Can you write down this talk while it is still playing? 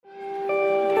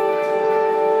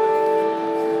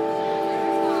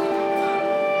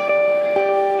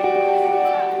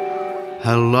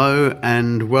Hello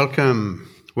and welcome.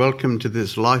 Welcome to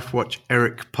this Life Watch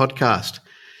Eric podcast.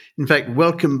 In fact,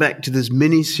 welcome back to this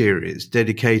mini-series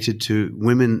dedicated to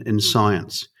women in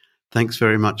science. Thanks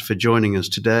very much for joining us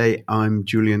today. I'm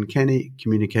Julian Kenny,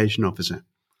 Communication Officer.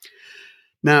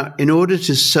 Now, in order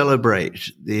to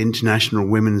celebrate the International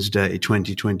Women's Day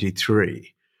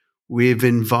 2023, we've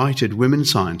invited women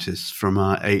scientists from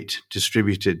our 8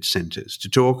 distributed centres to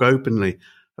talk openly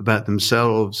about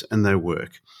themselves and their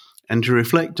work and to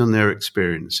reflect on their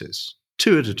experiences,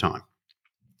 2 at a time.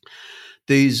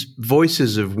 These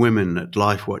Voices of Women at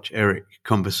Life Watch Eric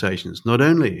conversations not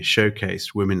only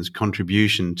showcase women's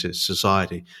contribution to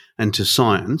society and to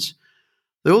science,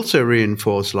 they also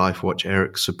reinforce Life Watch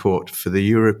Eric's support for the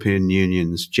European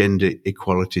Union's gender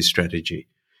equality strategy,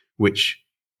 which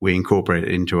we incorporate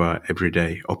into our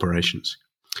everyday operations.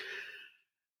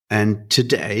 And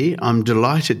today, I'm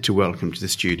delighted to welcome to the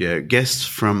studio guests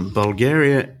from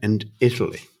Bulgaria and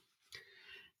Italy.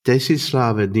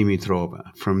 Dessislava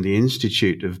Dimitrova from the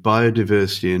Institute of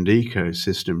Biodiversity and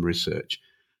Ecosystem Research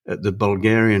at the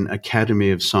Bulgarian Academy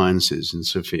of Sciences in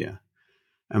Sofia,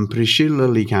 and Priscilla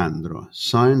Licandro,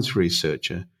 Science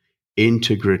Researcher,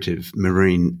 Integrative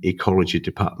Marine Ecology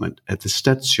Department at the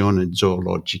Stazione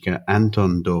Zoologica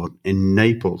Anton Dohrn in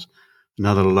Naples.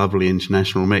 Another lovely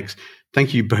international mix.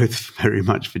 Thank you both very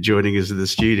much for joining us in the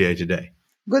studio today.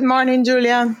 Good morning,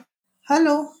 Julia.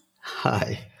 Hello.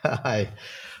 Hi.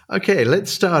 Okay, let's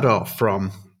start off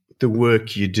from the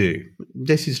work you do.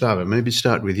 Dessislava, maybe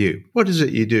start with you. What is it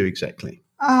you do exactly?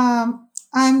 I'm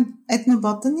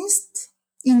ethnobotanist.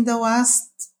 In the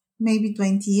last maybe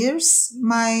 20 years,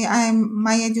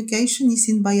 my education is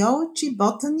in biology,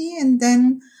 botany, and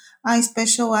then I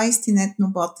specialized in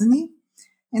ethnobotany.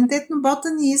 And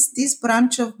ethnobotany is this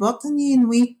branch of botany in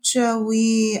which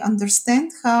we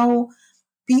understand how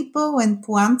people and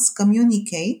plants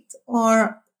communicate,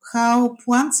 or how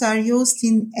plants are used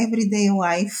in everyday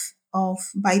life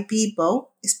by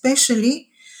people, especially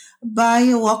by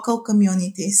local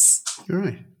communities.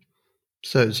 Right.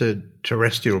 So it's a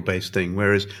terrestrial-based thing,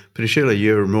 whereas Priscilla,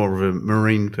 you're more of a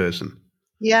marine person.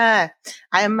 Yeah,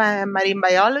 I'm a marine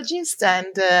biologist and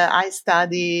I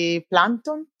study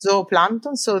plankton,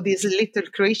 zooplankton, so this little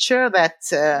creature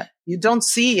that you don't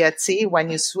see at sea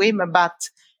when you swim, but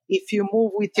if you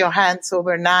move with your hands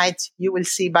overnight, you will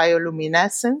see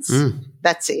bioluminescence.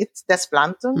 That's it. That's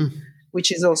plankton,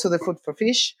 which is also the food for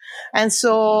fish. And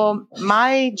so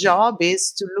my job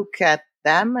is to look at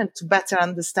them and to better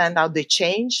understand how they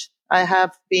change. I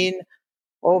have been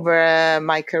over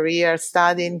my career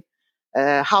studying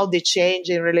how they change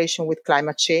in relation with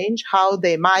climate change, how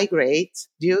they migrate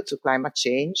due to climate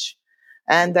change,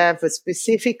 and I have a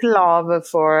specific love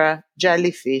for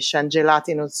jellyfish and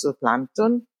gelatinous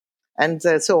zooplankton. And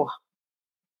so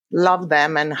love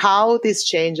them and how this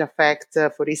change affect,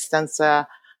 for instance,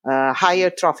 higher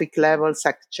trophic levels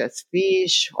such as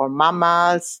fish or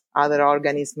mammals, other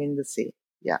organisms in the sea.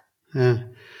 Yeah.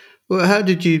 Well, how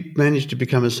did you manage to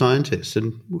become a scientist,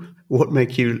 and what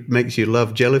makes you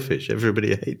love jellyfish?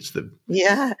 Everybody hates them.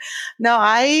 Yeah. No,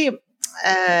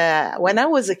 when I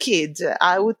was a kid,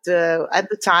 I would, at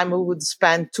the time, we would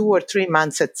spend 2 or 3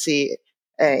 months at sea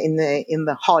in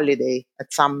the holiday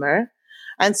at summer.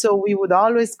 And so we would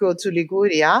always go to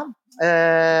Liguria,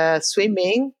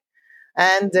 swimming,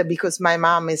 and because my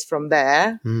mom is from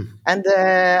there, and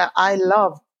I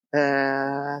love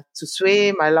to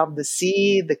swim. I love the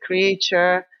sea, the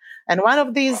creature. And one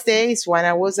of these days when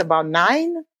I was about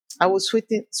 9, I was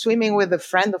swimming with a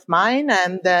friend of mine.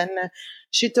 And then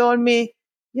she told me,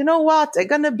 you know what? I'm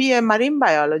going to be a marine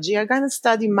biology. I'm going to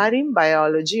study marine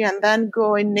biology and then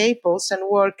go in Naples and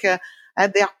work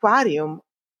at the aquarium.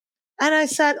 And I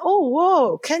said, oh,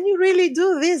 whoa, can you really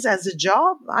do this as a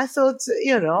job? I thought,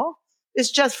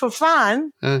 it's just for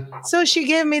fun. So she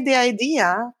gave me the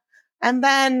idea. And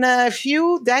then a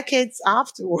few decades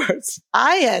afterwards,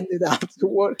 I ended up to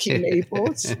work in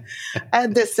Naples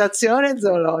at the Stazione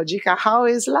Zoologica. How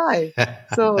is life?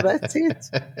 So that's it.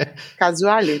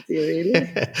 Casuality, really.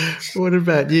 What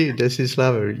about you,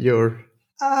 Dessislava?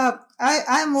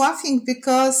 I'm laughing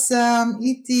because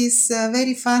it is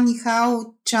very funny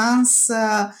how chance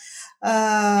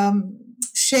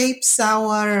shapes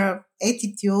our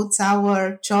attitudes,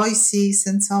 our choices,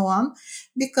 and so on.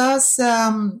 Because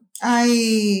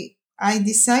I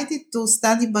decided to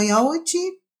study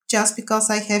biology just because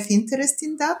I have interest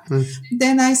in that.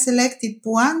 Then I selected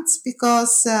plants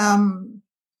because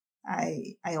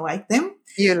I like them.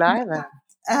 You like them?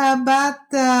 But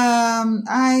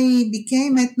I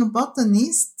became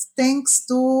ethnobotanist thanks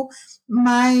to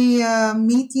my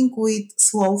meeting with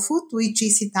Slow Food, which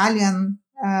is Italian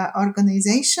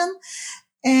organization.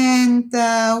 And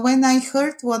when I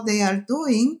heard what they are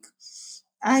doing,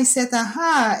 I said,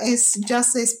 it's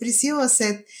just as Priscilla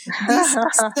said, this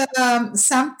is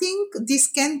something, this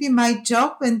can be my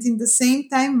job and in the same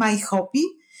time my hobby,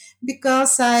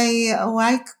 because I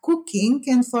like cooking,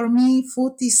 and for me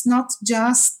food is not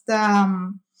just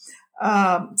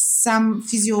some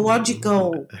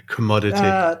physiological commodity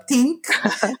thing,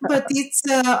 but it's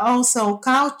also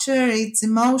culture, it's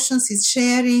emotions, it's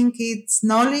sharing, it's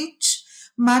knowledge,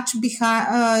 much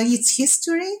behind its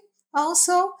history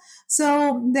also.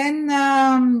 So then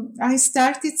I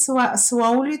started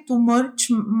slowly to merge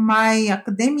my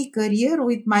academic career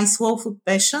with my slow food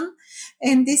passion.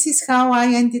 And this is how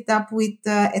I ended up with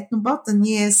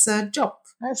ethnobotany as a job.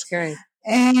 That's great.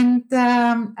 And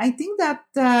I think that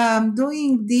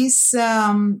doing these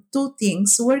two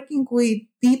things, working with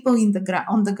people on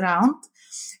the ground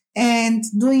and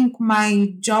doing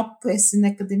my job as an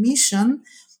academician,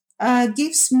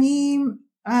 gives me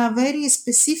a very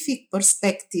specific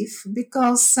perspective,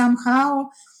 because somehow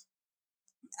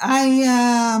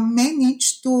I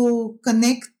managed to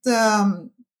connect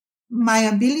my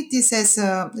abilities as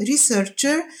a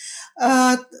researcher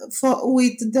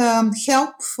with the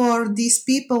help for these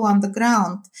people on the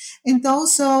ground, and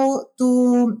also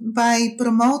by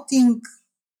promoting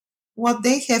what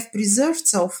they have preserved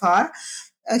so far,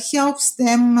 helps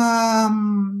them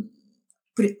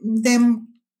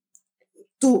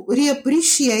to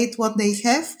reappreciate what they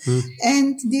have,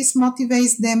 and this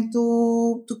motivates them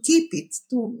to keep it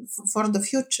for the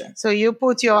future. So you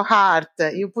put your heart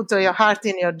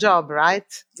in your job,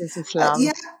 right?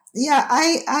 Yeah.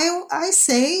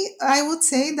 I would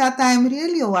say that I'm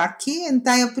really lucky, and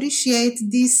I appreciate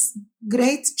this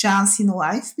great chance in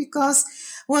life, because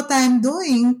what I'm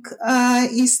doing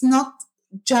is not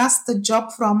just a job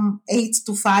from 8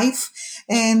 to 5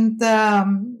 and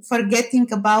forgetting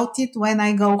about it when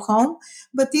I go home,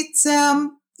 but it's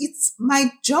my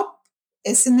job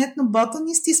as an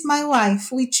ethnobotanist is my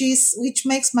life, which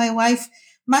makes my life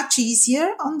much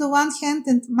easier on the one hand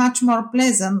and much more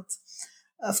pleasant,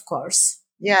 of course.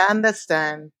 Yeah, I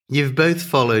understand. You've both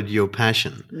followed your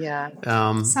passion. Yeah.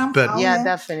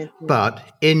 Definitely. But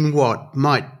in what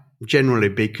might generally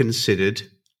be considered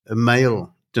a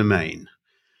male domain.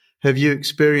 Have you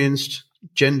experienced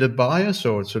gender bias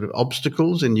or sort of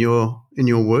obstacles in your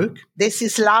work?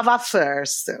 Dessislava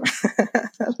first.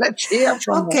 Let's hear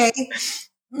from Okay.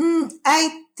 I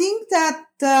think that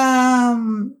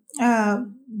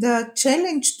the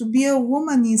challenge to be a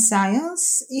woman in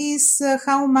science is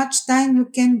how much time you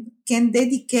can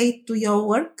dedicate to your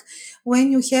work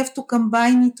when you have to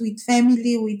combine it with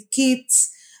family, with kids,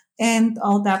 and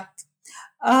all that.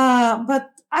 But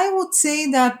I would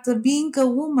say that being a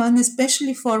woman,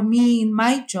 especially for me in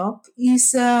my job,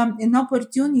 is an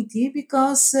opportunity,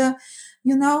 because the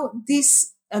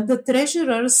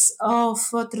treasurers of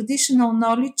traditional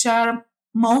knowledge are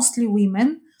mostly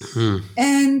women.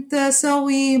 And so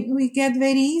we get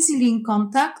very easily in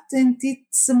contact, and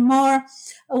it's more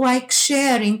like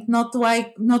sharing, not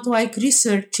like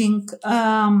researching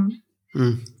the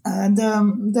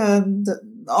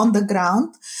on the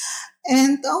ground.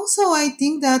 And also I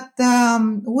think that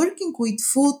working with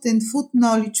food and food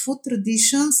knowledge, food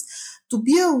traditions, to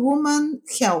be a woman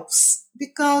helps,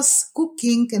 because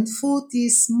cooking and food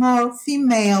is more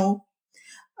female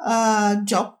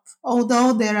job,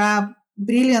 although there are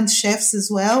brilliant chefs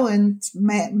as well, and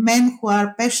men who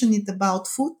are passionate about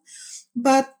food.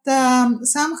 But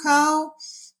somehow,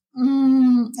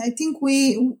 I think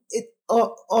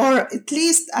or at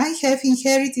least I have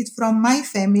inherited from my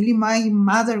family, my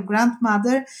mother,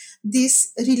 grandmother,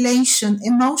 this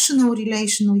emotional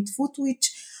relation with food,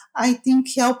 which I think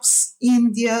helps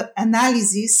in the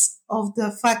analysis of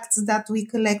the facts that we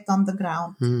collect on the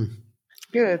ground.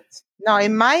 Good. Now,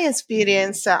 in my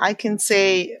experience, I can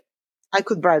say I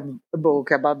could write a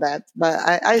book about that, but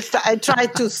I try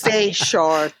to stay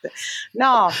short.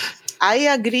 No, I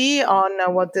agree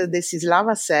on what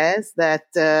Dessislava says,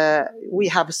 that we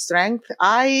have strength.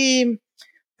 I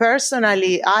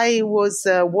personally was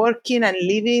working and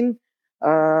living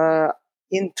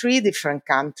in 3 different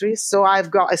countries. So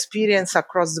I've got experience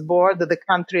across the board. The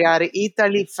country are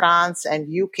Italy, France, and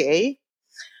UK.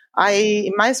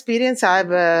 In my experience, I've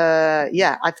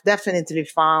definitely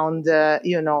found,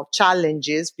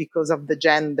 challenges because of the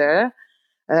gender,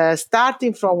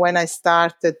 starting from when I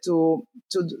started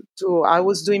I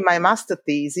was doing my master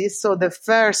thesis. So the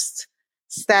first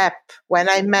step when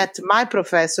I met my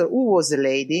professor, who was a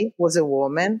lady, was a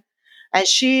woman, and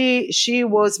she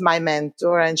was my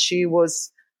mentor, and she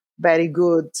was very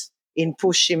good in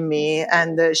pushing me.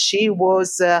 And she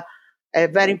was, a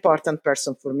very important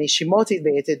person for me. She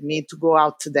motivated me to go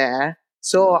out there.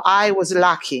 So I was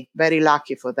lucky, very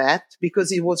lucky for that,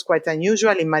 because it was quite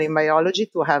unusual in marine biology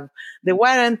to have, there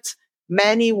weren't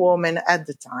many women at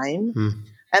the time.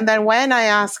 And then when I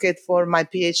asked for my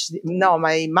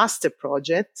my master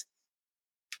project,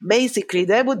 basically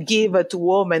they would give to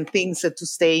women things to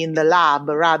stay in the lab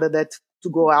rather than to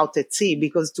go out at sea,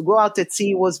 because to go out at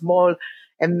sea was more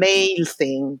a male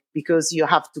thing, because you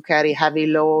have to carry heavy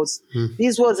loads.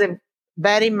 This was a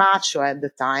very macho at the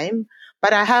time.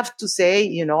 But I have to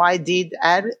say, I did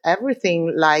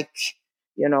everything, like,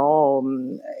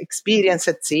 experience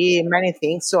at sea, many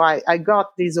things. So I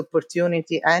got this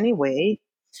opportunity anyway.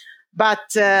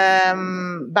 But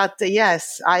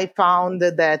yes, I found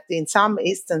that in some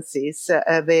instances,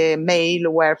 the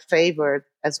male were favored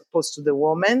as opposed to the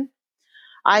woman.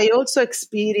 I also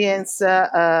experienced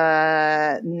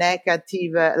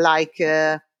negative,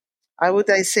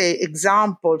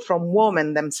 example from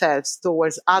women themselves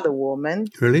towards other women.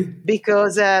 Really?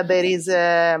 Because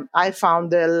I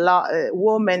found a lot,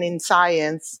 women in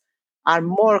science are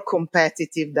more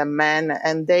competitive than men,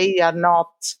 and they are not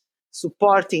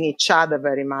supporting each other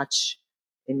very much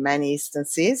in many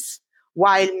instances,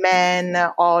 while men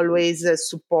always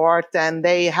support, and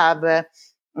they have a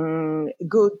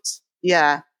good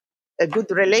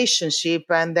relationship,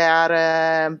 and they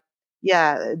are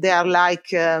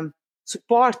like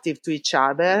supportive to each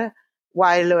other,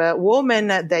 while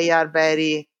women, they are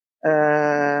very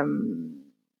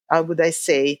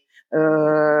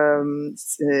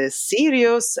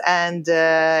serious, and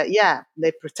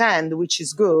they pretend, which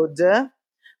is good,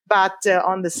 but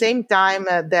on the same time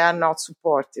they are not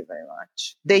supportive very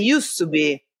much. They used to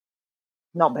be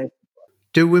not very.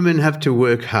 Do women have to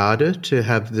work harder to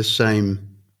have the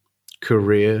same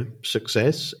career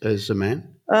success as a man?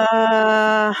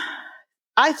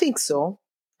 I think so.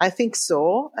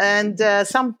 And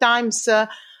sometimes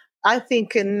I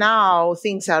think now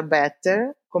things are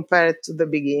better compared to the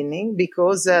beginning,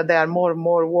 because there are more and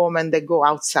more women that go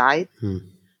outside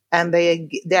and they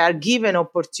are given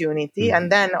opportunity. And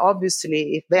then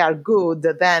obviously if they are good,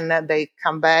 then they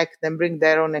come back, then bring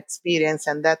their own experience,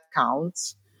 and that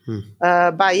counts.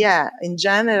 But in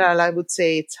general, I would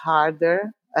say it's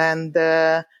harder. And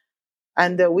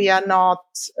we are not,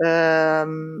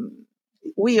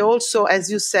 we also, as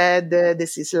you said,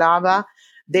 Dessislava,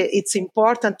 it's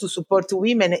important to support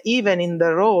women even in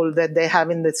the role that they have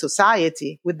in the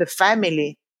society, with the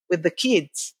family, with the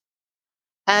kids.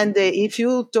 And if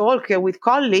you talk with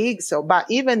colleagues, but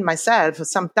even myself,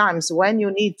 sometimes when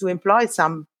you need to employ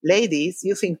some ladies,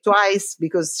 you think twice,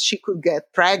 because she could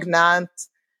get pregnant,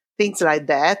 things like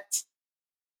that,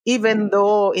 even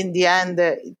though in the end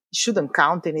it shouldn't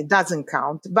count and it doesn't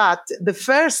count. But the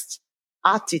first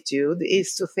attitude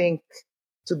is to think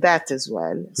to that as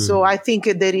well. So I think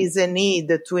there is a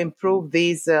need to improve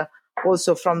this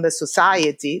also from the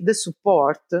society, the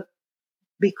support,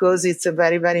 because it's a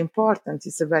very, very important.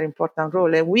 It's a very important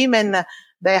role. And women,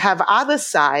 they have other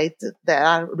side that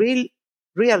are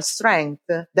real strength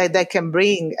that they can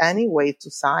bring anyway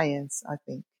to science, I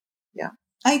think. Yeah.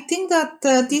 I think that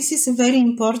this is a very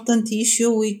important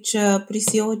issue which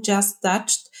Priscilla just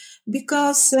touched,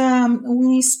 because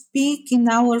we speak in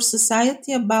our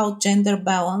society about gender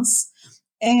balance,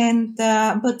 and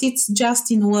but it's just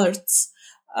in words,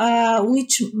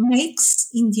 which makes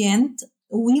in the end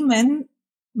women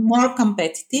more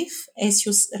competitive, as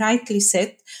you rightly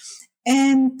said,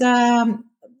 and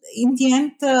in the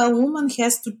end, a woman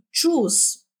has to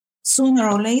choose sooner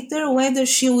or later whether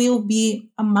she will be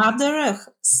a mother,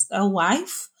 a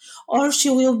wife, or she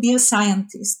will be a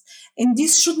scientist. And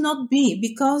this should not be,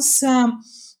 because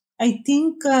I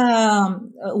think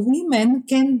women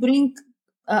can bring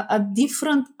a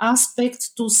different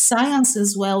aspect to science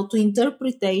as well, to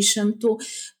interpretation, to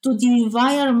the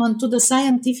environment, to the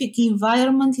scientific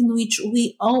environment in which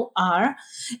we all are.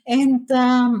 And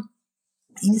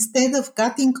instead of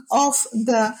cutting off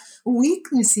the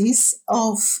weaknesses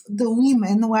of the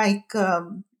women, like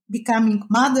becoming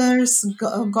mothers,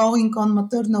 going on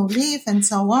maternal leave, and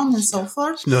so on and so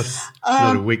forth. It's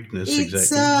not a weakness,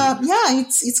 exactly.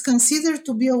 It's considered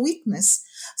to be a weakness.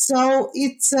 So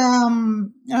it's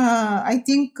I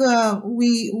think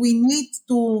we need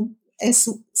to, as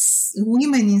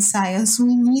women in science,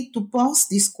 we need to pose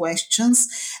these questions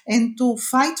and to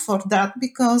fight for that,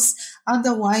 because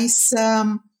otherwise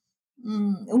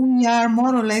we are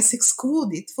more or less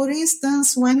excluded. For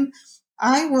instance, when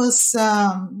I was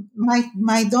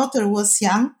my daughter was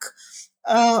young,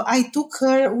 I took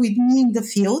her with me in the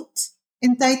field,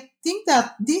 and I think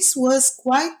that this was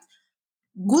quite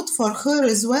good for her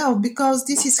as well, because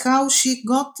this is how she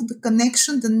got the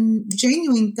connection, the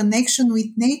genuine connection with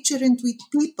nature and with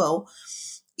people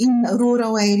in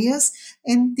rural areas.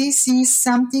 And this is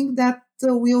something that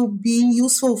will be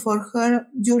useful for her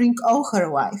during all her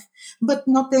life. But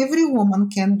not every woman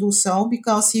can do so,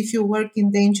 because if you work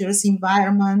in dangerous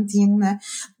environment, in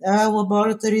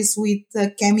laboratories with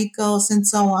chemicals and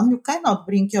so on, you cannot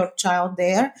bring your child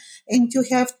there, and you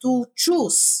have to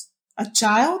choose a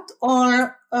child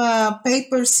or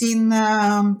papers in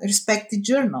respected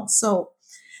journals. So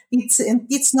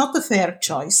it's not a fair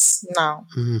choice. No,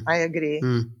 I agree.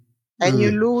 Mm. And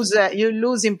you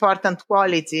lose important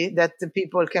quality that the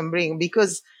people can bring,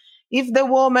 because if the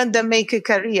women that make a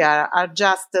career are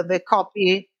just the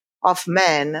copy of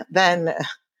men, then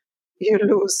you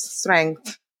lose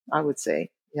strength, I would say.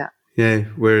 Yeah. Yeah.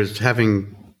 Whereas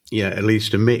having at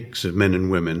least a mix of men and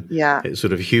women, it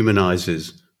sort of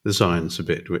humanizes the science a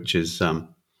bit, which is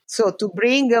so to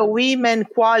bring a women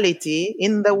quality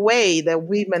in the way that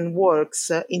women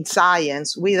works in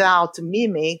science without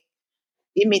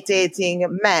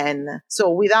imitating men, so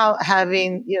without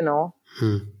having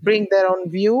bring their own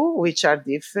view, which are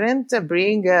different,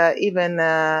 bring even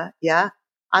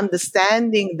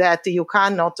understanding that you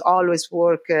cannot always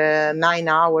work 9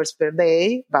 hours per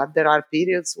day, but there are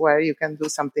periods where you can do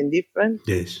something different.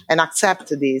 Yes. And accept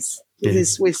this.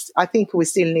 I think we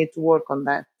still need to work on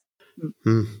that.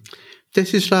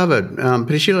 Dessislava,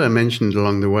 Priscilla mentioned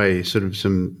along the way sort of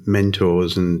some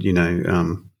mentors and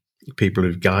people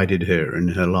who've guided her in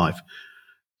her life.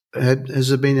 Has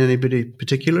there been anybody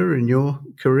particular in your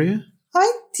career?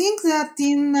 I think that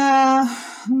in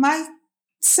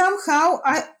somehow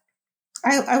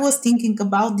I was thinking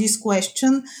about this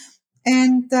question,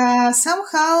 and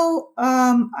somehow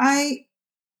I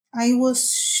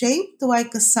was shaped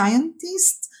like a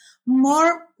scientist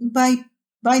more by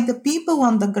the people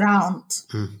on the ground,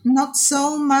 not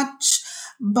so much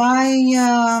by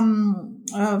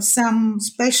some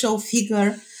special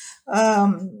figure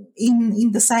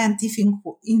in the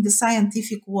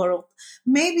scientific world.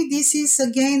 Maybe this is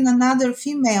again another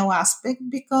female aspect,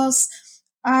 because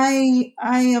I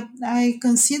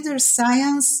consider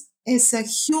science as a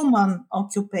human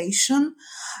occupation,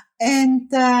 and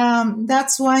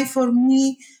that's why for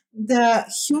me the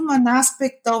human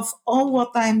aspect of all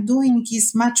what I'm doing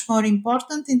is much more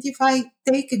important. And if I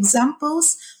take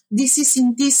examples, this is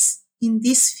in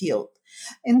this field.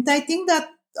 And I think that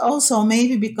also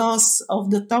maybe because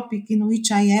of the topic in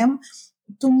which I am,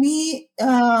 to me,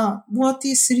 what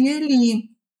is really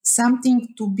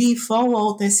something to be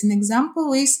followed as an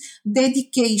example is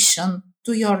dedication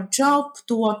to your job,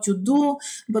 to what you do,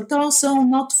 but also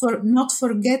not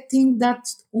forgetting that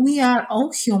we are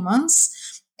all humans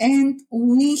and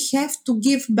we have to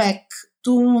give back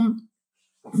to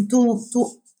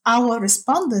our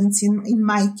respondents in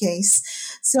my case.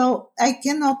 So I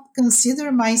cannot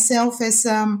consider myself as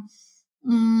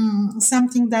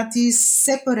something that is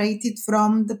separated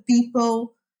from the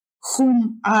people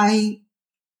whom I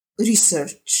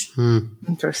research.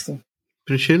 Interesting.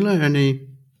 Priscilla, any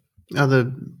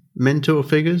other mentor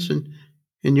figures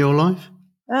in your life?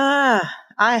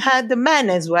 I had the men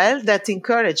as well that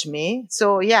encouraged me.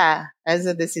 So yeah, as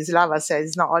Dessislava said,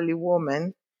 it's not only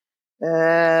women.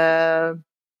 I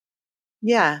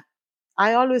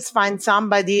always find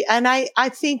somebody, and I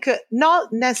think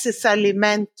not necessarily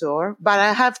mentor, but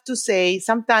I have to say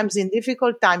sometimes in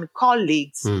difficult time,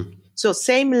 colleagues. So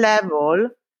same level,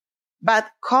 but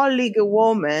colleague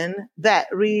woman that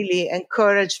really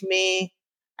encouraged me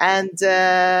and,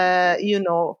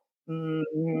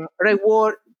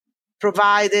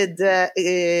 provided,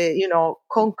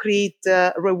 concrete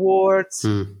rewards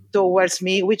towards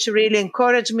me, which really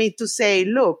encouraged me to say,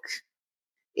 look,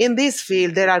 in this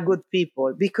field, there are good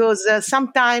people, because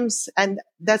sometimes, and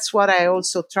that's what I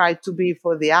also try to be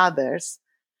for the others,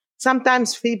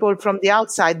 sometimes people from the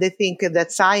outside, they think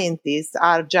that scientists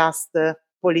are just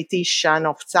politicians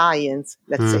of science,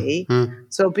 let's say.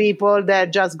 So people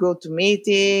that just go to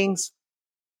meetings,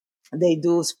 they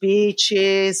do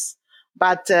speeches,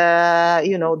 but,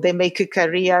 they make a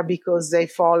career because they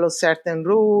follow certain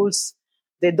rules.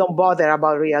 They don't bother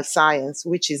about real science,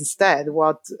 which is instead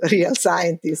what real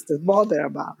scientists bother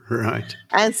about. Right.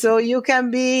 And so you can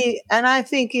be, and I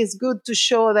think it's good to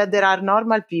show that there are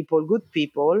normal people, good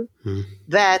people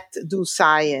that do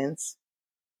science.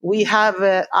 We have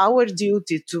our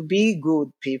duty to be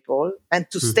good people and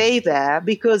to stay there,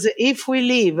 because if we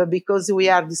leave because we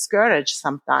are discouraged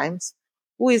sometimes,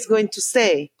 who is going to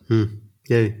stay?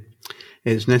 Yeah,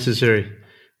 it's necessary.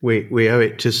 We owe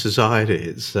it to society.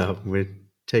 It's we're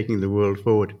taking the world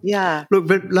forward. Yeah. Look,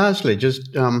 but lastly, just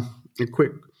a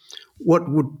quick, what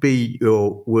would be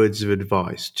your words of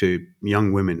advice to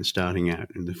young women starting out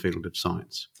in the field of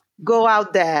science? Go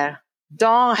out there.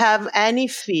 Don't have any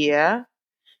fear.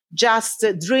 Just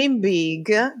dream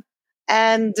big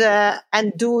and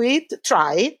do it.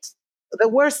 Try it. The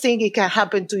worst thing it can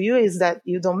happen to you is that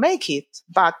you don't make it,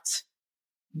 but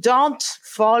don't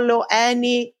follow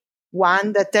anyone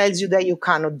that tells you that you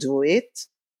cannot do it.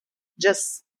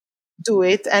 Just do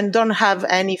it and don't have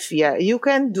any fear. You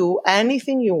can do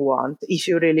anything you want if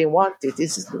you really want it.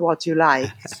 This is what you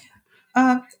like.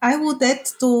 I would add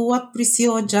to what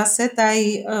Priscilla just said.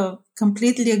 I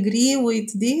completely agree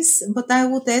with this, but I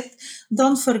would add,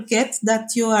 don't forget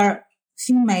that you are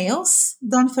females.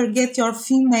 Don't forget your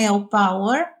female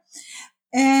power.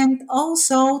 And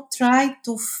also try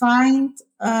to find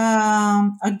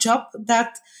a job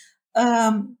that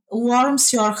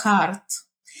warms your heart.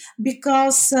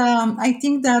 Because I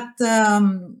think that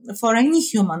for any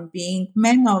human being,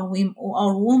 man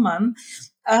or woman,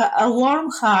 a warm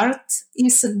heart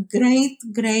is a great,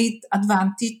 great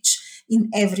advantage in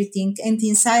everything and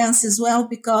in science as well,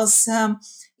 because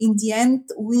in the end,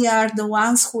 we are the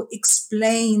ones who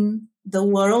explain the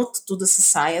world to the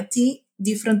society,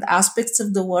 different aspects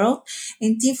of the world.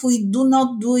 And if we do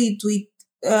not do it with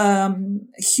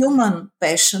human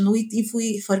passion, if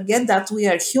we forget that we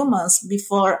are humans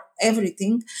before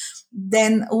everything,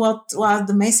 then what are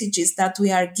the messages that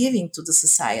we are giving to the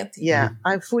society? Yeah,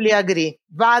 I fully agree.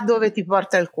 Va dove ti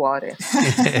porta il cuore.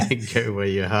 Go where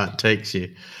your heart takes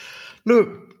you. Look,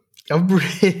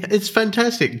 it's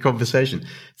fantastic conversation.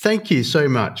 Thank you so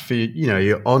much for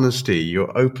your honesty,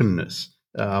 your openness.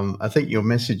 I think your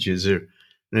messages are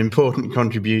an important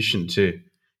contribution to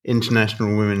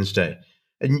International Women's Day.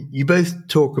 And you both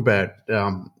talk about,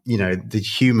 the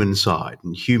human side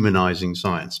and humanizing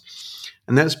science.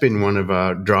 And that's been one of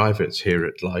our drivers here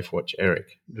at LifeWatch,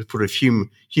 Eric, to put a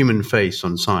human face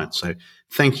on science. So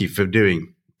thank you for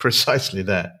doing precisely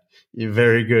that. You're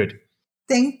very good.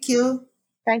 Thank you.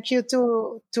 Thank you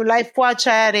to LifeWatch,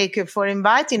 Eric, for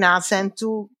inviting us and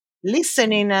to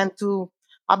listening and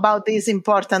about this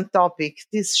important topic.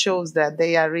 This shows that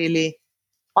they are really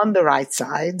on the right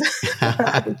side.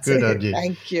 Good on you.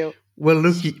 Thank you. Well,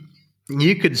 look,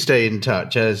 you could stay in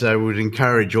touch, as I would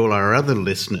encourage all our other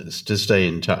listeners to stay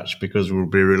in touch, because we'll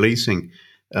be releasing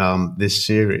this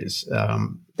series.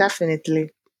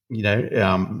 Definitely.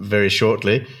 Very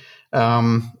shortly.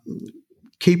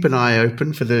 Keep an eye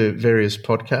open for the various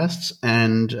podcasts.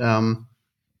 And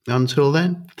until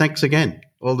then, thanks again.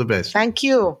 All the best. Thank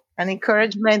you. An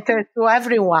encouragement to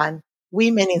everyone,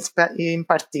 women in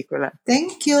particular.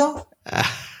 Thank you.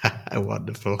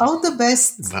 Wonderful. All the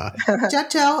best. Bye. Ciao,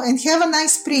 ciao, and have a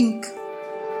nice spring.